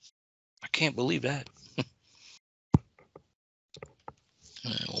 I can't believe that.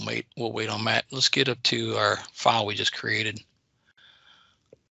 We'll wait on Matt. Let's get up to our file we just created.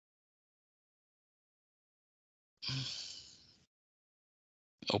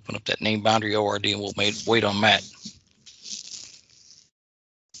 Open up that name boundary ORD, and we'll wait on Matt.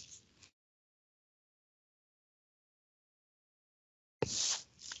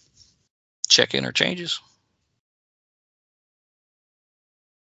 Check in our changes.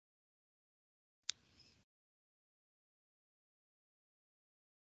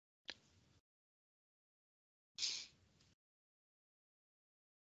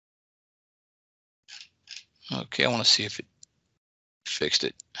 Okay, I want to see if it fixed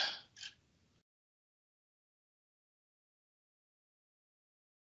it.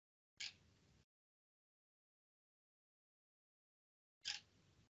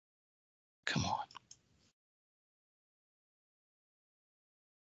 Come on.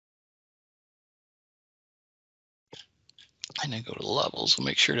 And then go to levels and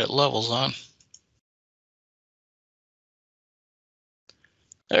make sure that level's on.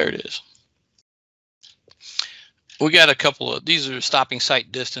 There it is. We got a couple of, these are stopping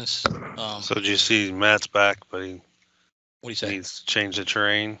sight distance. So did you see Matt's back, but he What do you say? needs to change the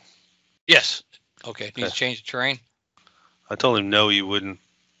terrain? Yes. Okay, needs to change the terrain. I told him no, you wouldn't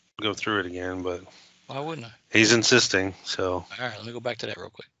go through it again, but Why wouldn't I? he's insisting, so. All right, let me go back to that real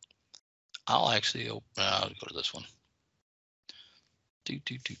quick. I'll actually open, I'll go to this one. The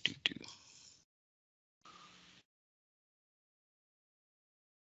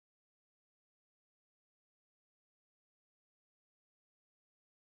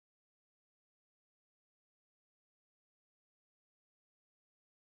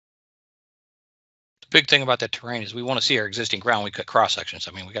big thing about that terrain is we want to see our existing ground. We cut cross sections.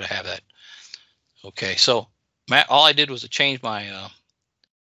 I mean, we got to have that. Okay, so Matt, all I did was to change my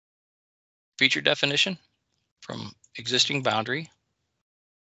feature definition from existing boundary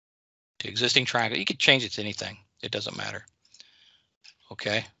to existing triangle. You could change it to anything. It doesn't matter.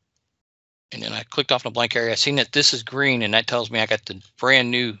 Okay. And then I clicked off in a blank area. I seen that this is green, and that tells me I got the brand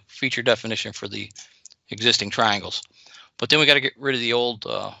new feature definition for the existing triangles. But then we got to get rid of the old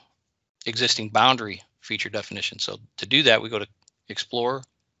existing boundary feature definition. So to do that, we go to Explorer,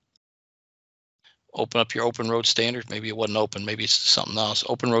 open up your open road standards. Maybe it wasn't open. Maybe it's something else.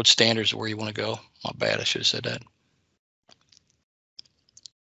 Open road standards is where you want to go. My bad. I should have said that.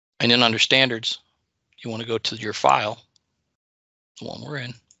 And then under standards, you want to go to your file, the one we're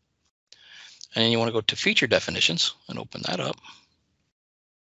in. And then you want to go to feature definitions and open that up.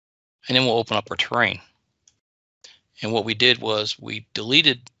 And then we'll open up our terrain. And what we did was we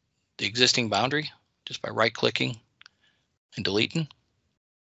deleted the existing boundary just by right clicking and deleting.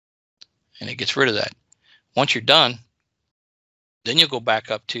 and it gets rid of that. Once you're done, then you'll go back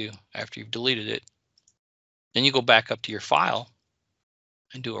up to, after you've deleted it, then you go back up to your file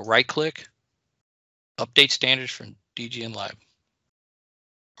and do a right click, update standards from DGN Lib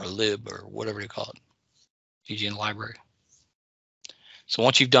or lib or whatever you call it, DGN library. So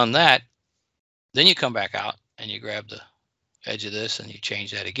once you've done that, then you come back out and you grab the edge of this and you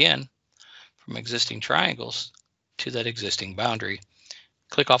change that again from existing triangles to that existing boundary.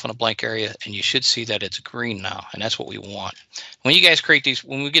 Click off on a blank area and you should see that it's green now, and that's what we want. When you guys create these,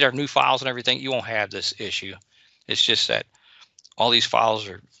 when we get our new files and everything, you won't have this issue. It's just that all these files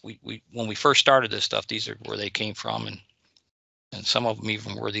are, when we first started this stuff, these are where they came from, and some of them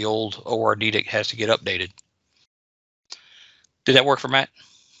even were the old ORD that has to get updated. Did that work for Matt?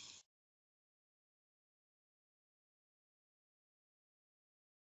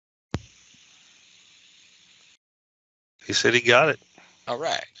 He said he got it. All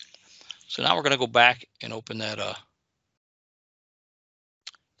right. So now we're going to go back and open that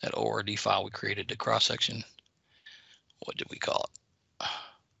that ORD file we created, the cross section. What did we call it?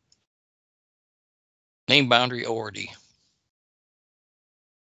 Name boundary ORD.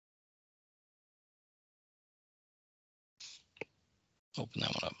 Open that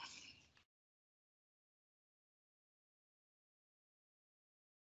one up.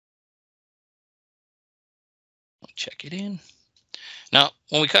 Check it in. Now,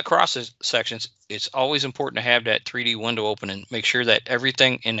 when we cut cross sections, it's always important to have that 3D window open and make sure that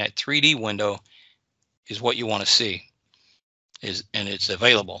everything in that 3D window is what you want to see, and it's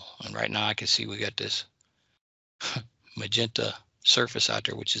available. And right now I can see we got this magenta surface out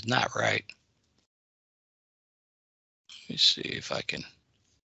there, which is not right. Let me see if I can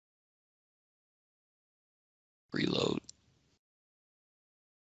reload.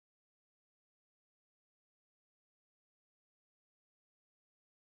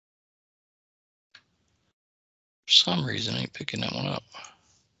 For some reason, I ain't picking that one up.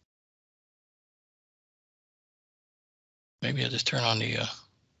 Maybe I'll just turn on the,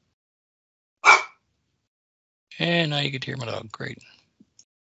 and now you get to hear my dog. Great.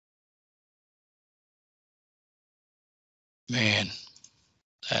 Man,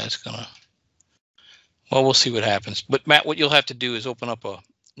 that's gonna, well, we'll see what happens. But Matt, what you'll have to do is open up a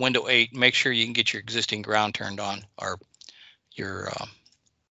window 8, make sure you can get your existing ground turned on, or your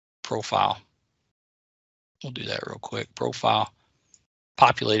profile. We'll do that real quick. Profile,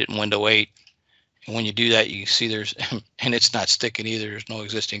 populate it in window 8. And when you do that, you can see there's, and it's not sticking either, there's no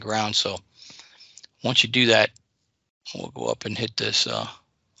existing ground. So once you do that, we'll go up and hit this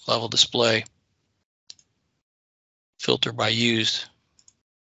level display, filter by used,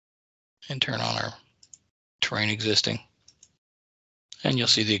 and turn on our terrain existing. And you'll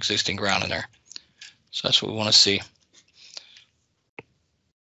see the existing ground in there. So that's what we want to see.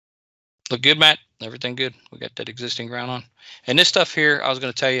 Look good, Matt? Everything good? We got that existing ground on. And this stuff here, I was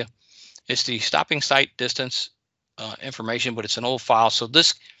going to tell you, it's the stopping site distance information, but it's an old file. So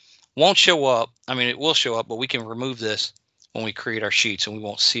this won't show up. I mean, it will show up, but we can remove this when we create our sheets and we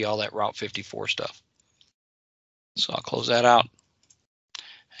won't see all that Route 54 stuff. So I'll close that out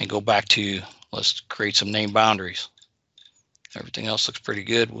and go back to, let's create some name boundaries. Everything else looks pretty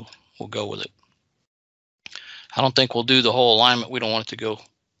good. We'll go with it. I don't think we'll do the whole alignment. We don't want it to go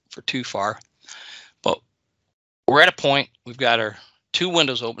for too far, but we're at a point, we've got our 2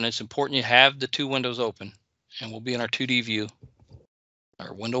 windows open. It's important you have the 2 windows open, and we'll be in our 2D view,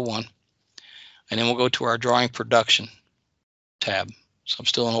 our window 1, and then we'll go to our drawing production tab. So I'm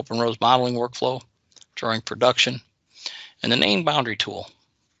still in Open Rows modeling workflow, drawing production, and the name boundary tool.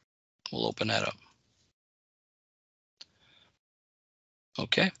 We'll open that up.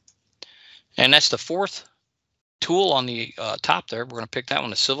 Okay, and that's the 4th tool on the top there. We're going to pick that one,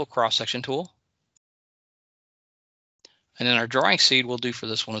 the civil cross section tool. And then our drawing seed we'll do for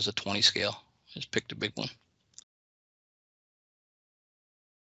this one is a 20 scale. Just pick the big one.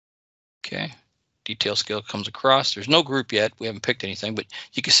 Okay, detail scale comes across. There's no group yet. We haven't picked anything, but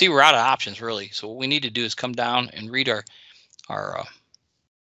you can see we're out of options really. So what we need to do is come down and read our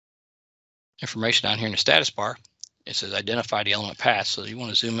information down here in the status bar. It says identify the element path. So you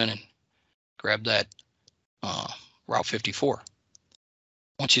want to zoom in and grab that Route 54.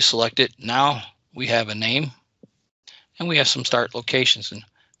 Once you select it, now we have a name and we have some start locations. And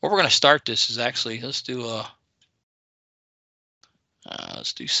where we're going to start this is actually, let's do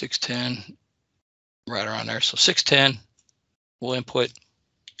 610 right around there. So 610, we'll input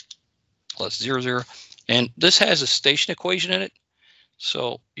plus 00. And this has a station equation in it.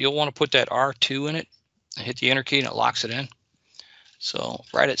 So you'll want to put that R2 in it and hit the enter key and it locks it in. So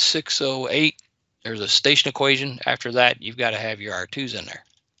right at 608, there's a station equation. After that, you've got to have your R2s in there.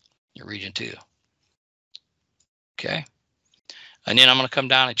 your region 2. Okay. And then I'm going to come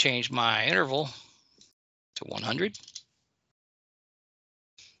down and change my interval to 100.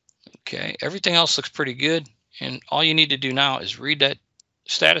 Okay, everything else looks pretty good. And all you need to do now is read that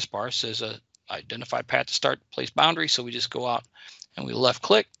status bar. It says identify path to start place boundary. So we just go out and we left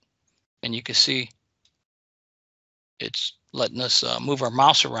click, and you can see it's letting us move our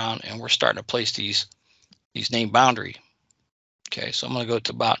mouse around, and we're starting to place these named boundary. Okay, so I'm going to go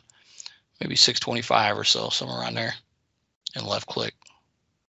to about maybe 625 or so, somewhere around there, and left click.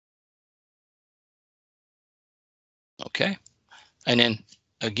 Okay, and then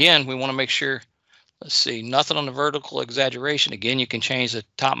again, we want to make sure, let's see, nothing on the vertical exaggeration. Again, you can change the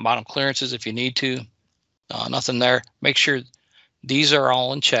top and bottom clearances if you need to. Nothing there. Make sure these are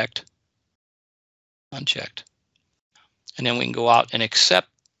all unchecked. And then we can go out and accept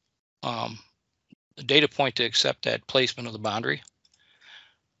the data point to accept that placement of the boundary.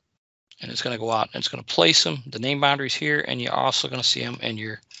 And it's going to go out and it's going to place them, the name boundaries here, and you're also going to see them in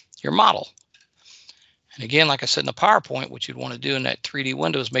your model. And again, like I said in the PowerPoint, what you'd want to do in that 3D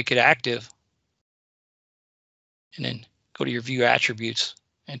window is make it active. And then go to your view attributes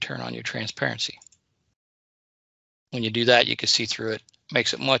and turn on your transparency. When you do that, you can see through it.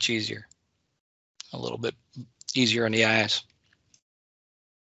 Makes it much easier. A little bit easier on the eyes.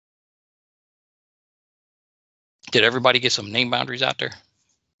 Did everybody get some name boundaries out there?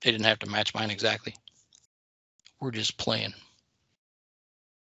 They didn't have to match mine exactly. We're just playing.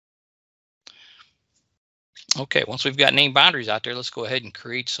 Okay, once we've got name boundaries out there, let's go ahead and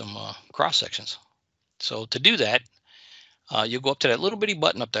create some cross sections. So to do that, you'll go up to that little bitty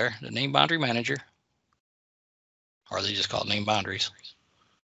button up there, the name boundary manager, or they just call it name boundaries.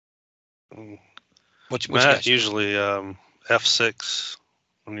 Matt, usually F6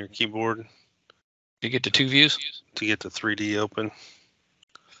 on your keyboard. You get to 2 views? To get the 3D open.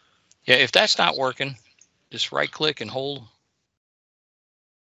 Yeah, if that's not working, just right click and hold.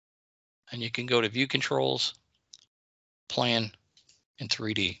 And you can go to view controls, plan, and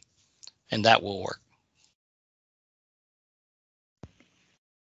 3D, and that will work.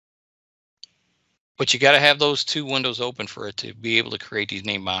 But you got to have those 2 windows open for it to be able to create these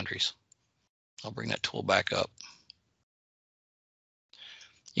name boundaries. I'll bring that tool back up.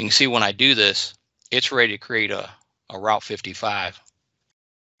 You can see when I do this, it's ready to create a Route 55.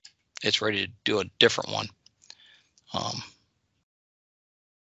 It's ready to do a different one.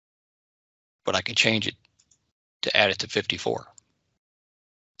 But I can change it to add it to 54,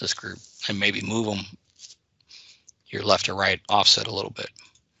 this group, and maybe move them your left or right offset a little bit.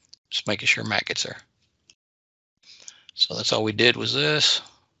 Just making sure Matt gets there. So that's all we did was this.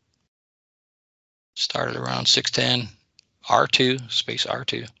 Started around 610, R2, space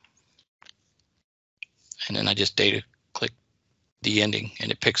R2. And then I just data click the ending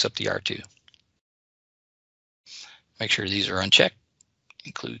and it picks up the R2. Make sure these are unchecked.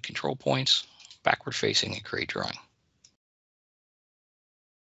 Include control points, backward facing, and create drawing.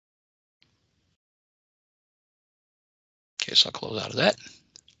 Okay, so I'll close out of that.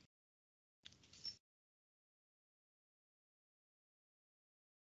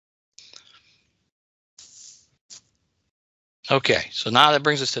 Okay, so now that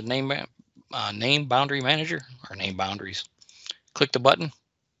brings us to name boundary manager, or name boundaries. Click the button.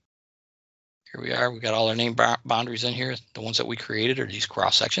 Here we are. We got all our name boundaries in here. The ones that we created are these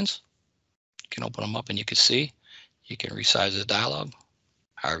cross sections. You can open them up and you can see. You can resize the dialog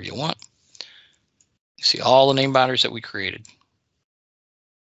however you want. You see all the name boundaries that we created.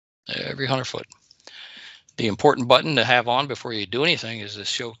 Every 100 foot. The important button to have on before you do anything is to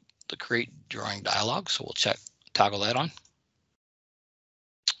show the create drawing dialog. So we'll toggle that on.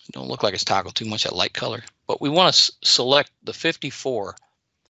 Don't look like it's toggled too much, that light color, but we want to select the 54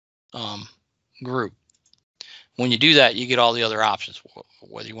 group. When you do that, you get all the other options,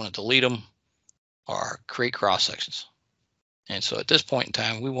 whether you want to delete them or create cross sections. And so at this point in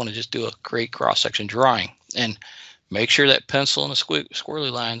time, we want to just do a create cross section drawing and make sure that pencil and the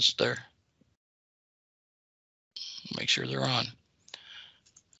squirrely lines there. Make sure they're on.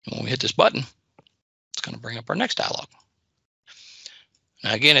 And when we hit this button, it's going to bring up our next dialog.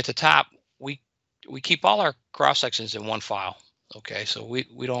 Now again, at the top, we keep all our cross sections in one file. Okay, so we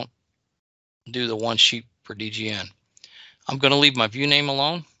don't do the one sheet per DGN. I'm going to leave my view name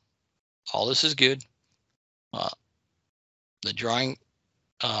alone. All this is good. The drawing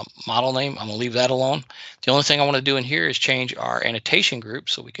model name, I'm going to leave that alone. The only thing I want to do in here is change our annotation group,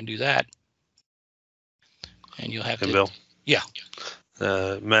 so we can do that. And you'll have to. Bill. Yeah.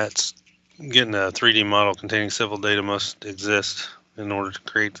 Matt's getting a 3D model containing civil data must exist in order to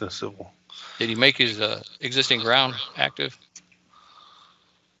create the civil. Did he make his existing ground active?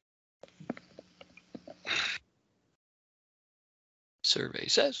 Survey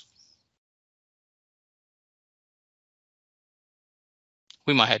says.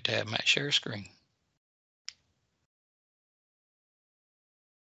 We might have to have Matt share a screen.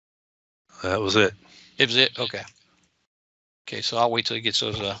 That was it. It was it? Okay. Okay, so I'll wait till he gets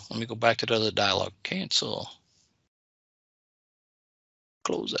those. Let me go back to the other dialogue. Cancel.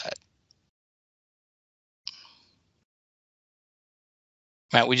 Close that.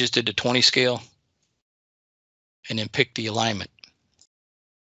 Matt, we just did the 20 scale and then pick the alignment.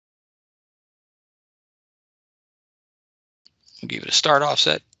 We'll give it a start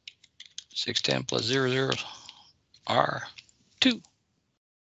offset. 610 plus 00 R2.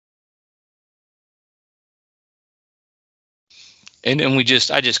 And then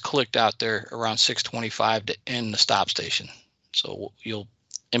I just clicked out there around 625 to end the stop station. So you'll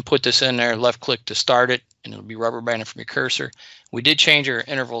input this in there, left click to start it, and it'll be rubber banded from your cursor. We did change our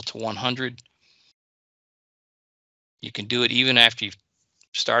interval to 100. You can do it even after you've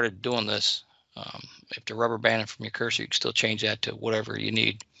started doing this. If the rubber banded from your cursor, you can still change that to whatever you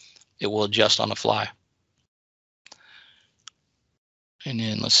need. It will adjust on the fly. And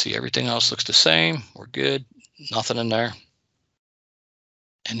then let's see, everything else looks the same. We're good, nothing in there.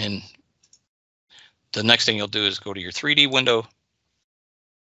 And then the next thing you'll do is go to your 3D window,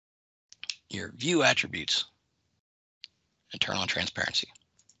 your view attributes, and turn on transparency.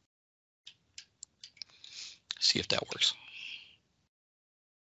 See if that works.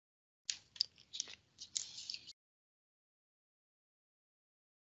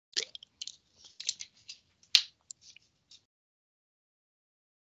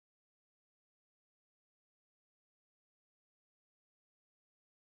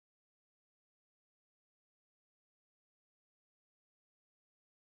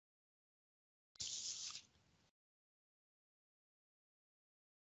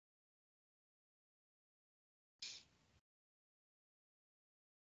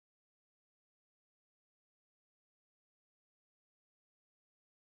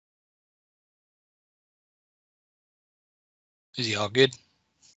 Is he all good?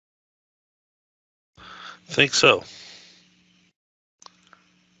 Think so.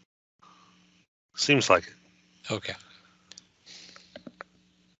 Seems like it. Okay.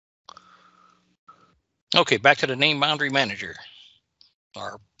 Okay, back to the name boundary manager,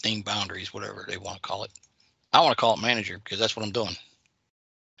 or name boundaries, whatever they want to call it. I want to call it manager because that's what I'm doing.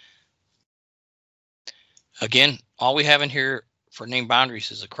 Again, all we have in here for name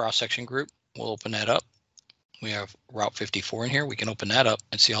boundaries is a cross-section group. We'll open that up. We have Route 54 in here. We can open that up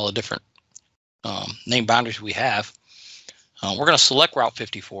and see all the different name boundaries we have. We're going to select Route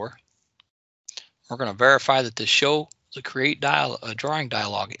 54. We're going to verify that the show the create drawing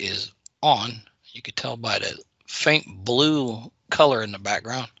dialog is on. You can tell by the faint blue color in the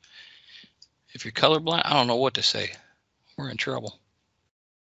background. If you're colorblind, I don't know what to say. We're in trouble.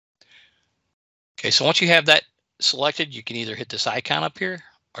 Okay, so once you have that selected, you can either hit this icon up here,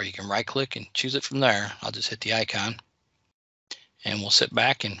 or you can right click and choose it from there. I'll just hit the icon and we'll sit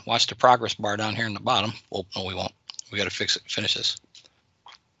back and watch the progress bar down here in the bottom. Oh, no, we won't. We got to finish this.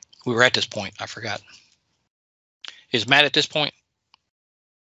 We were at this point. I forgot. Is Matt at this point?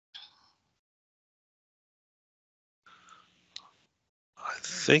 I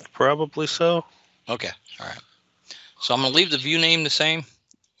think probably so. Okay. All right. So I'm going to leave the view name the same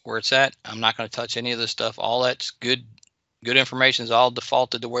where it's at. I'm not going to touch any of this stuff. All that's good. Good information is all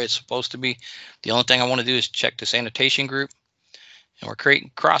defaulted the way it's supposed to be. The only thing I want to do is check this annotation group, and we're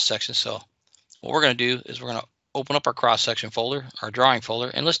creating cross sections. So what we're going to do is we're going to open up our cross section folder, our drawing folder,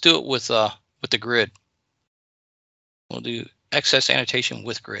 and let's do it with the grid. We'll do excess annotation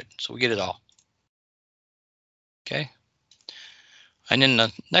with grid, so we get it all. Okay. And then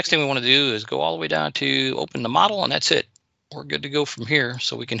the next thing we want to do is go all the way down to open the model, and that's it. We're good to go from here.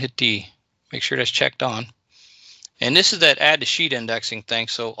 So we can hit make sure that's checked on. And this is that add to sheet indexing thing.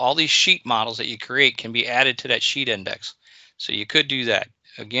 So all these sheet models that you create can be added to that sheet index. So you could do that.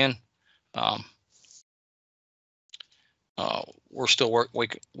 Again, we're still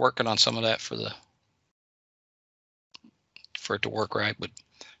working on some of that for it to work right, but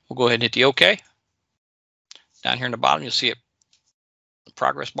we'll go ahead and hit the OK. Down here in the bottom, you'll see it, the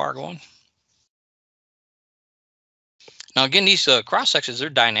progress bar going. Now again, these cross sections, they're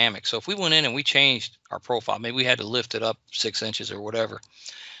dynamic. So if we went in and we changed our profile, maybe we had to lift it up 6 inches or whatever.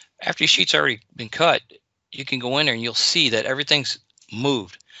 After your sheet's already been cut, you can go in there and you'll see that everything's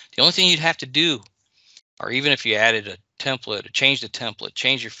moved. The only thing you'd have to do, or even if you added a template, or changed the template,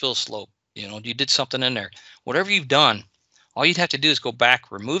 change your fill slope, you know, you did something in there, whatever you've done, all you'd have to do is go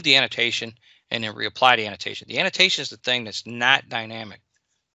back, remove the annotation, and then reapply the annotation. The annotation is the thing that's not dynamic.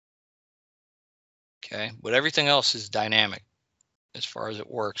 Okay, but everything else is dynamic as far as it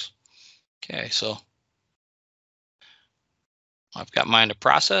works. Okay, so I've got mine to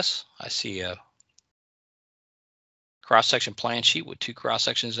process. I see a cross-section plan sheet with 2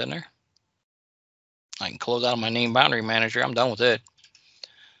 cross-sections in there. I can close out of my name boundary manager. I'm done with it.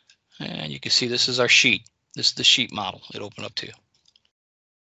 And you can see this is our sheet. This is the sheet model it opened up to.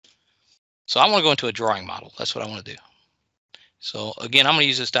 So I want to go into a drawing model. That's what I want to do. So again, I'm going to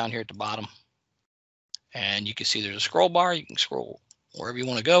use this down here at the bottom. And you can see there's a scroll bar. You can scroll wherever you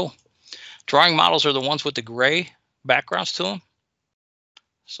want to go. Drawing models are the ones with the gray backgrounds to them.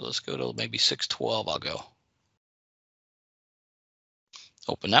 So let's go to maybe 612. I'll go.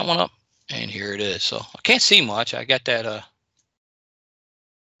 Open that one up. And here it is. So I can't see much. I got that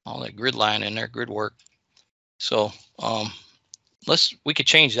all that grid line in there, grid work. So we could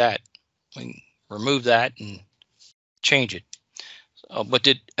change that. We can remove that and change it. But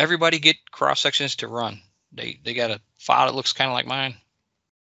did everybody get cross sections to run? They got a file that looks kind of like mine.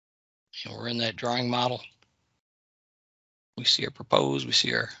 And we're in that drawing model. We see our proposed, we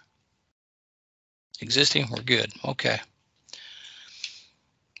see our existing, we're good. Okay.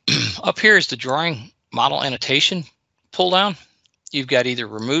 Up here is the drawing model annotation pull down. You've got either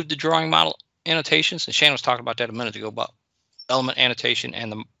remove the drawing model annotations, and Shannon was talking about that a minute ago about element annotation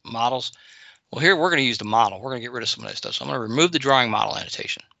and the models. Well, here we're going to use the model. We're going to get rid of some of that stuff. So I'm going to remove the drawing model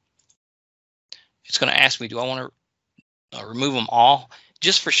annotation. It's going to ask me, do I want to remove them all?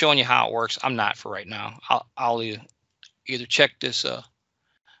 Just for showing you how it works, I'm not for right now. I'll either check this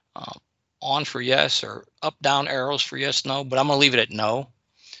on for yes or up down arrows for yes, no, but I'm going to leave it at no.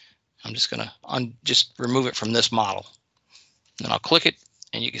 I'm just going to just remove it from this model. Then I'll click it,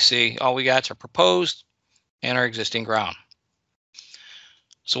 and you can see all we got is our proposed and our existing ground.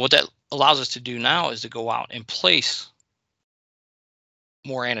 So what that allows us to do now is to go out and place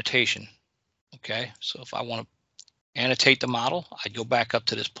more annotation. Okay, so if I want to annotate the model, I'd go back up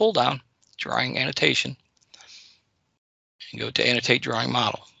to this pull down, drawing annotation, and go to annotate drawing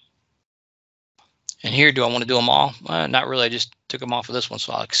model. And here, do I want to do them all? Not really. I just took them off of this one,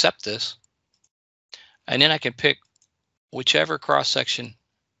 so I'll accept this. And then I can pick whichever cross-section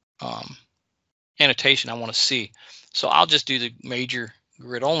annotation I want to see. So I'll just do the major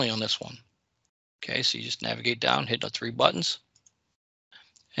grid only on this one. Okay, so you just navigate down, hit the 3 buttons,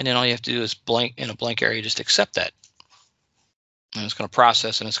 and then all you have to do is blank in a blank area, just accept that. And it's going to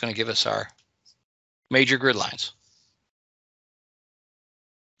process, and it's going to give us our major grid lines.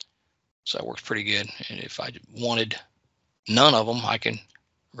 So that works pretty good. And if I wanted none of them, I can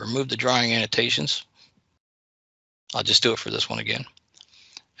remove the drawing annotations. I'll just do it for this one again.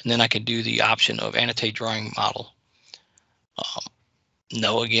 And then I can do the option of annotate drawing model.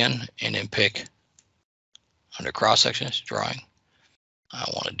 No again, and then pick under cross sections, drawing. I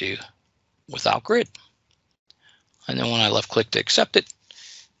want to do without grid. And then when I left click to accept it,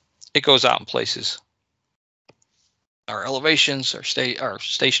 it goes out and places our elevations, our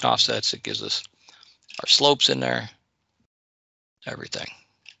station offsets. It gives us our slopes in there, everything.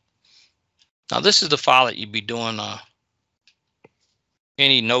 Now this is the file that you'd be doing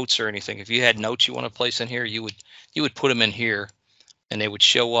any notes or anything. If you had notes you want to place in here, you would put them in here, and they would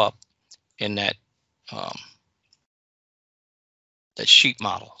show up in that that sheet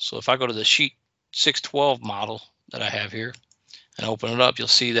model. So if I go to the sheet 612 model that I have here and open it up, you'll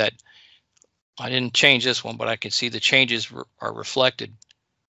see that I didn't change this one, but I can see the changes are reflected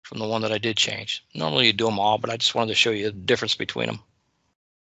from the one that I did change. Normally you do them all, but I just wanted to show you the difference between them.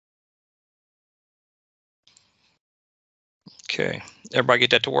 Okay, everybody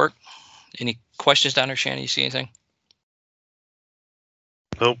get that to work? Any questions down there, Shannon? You see anything?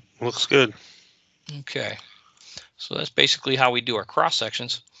 Nope, looks good. Okay, so that's basically how we do our cross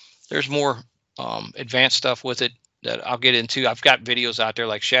sections. There's more advanced stuff with it that I'll get into. I've got videos out there,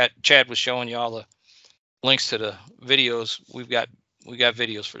 like Chad was showing you all the links to the videos. We got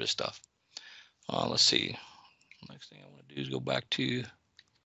videos for this stuff. Let's see. Next thing I want to do is go back to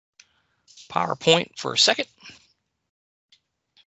PowerPoint for a second.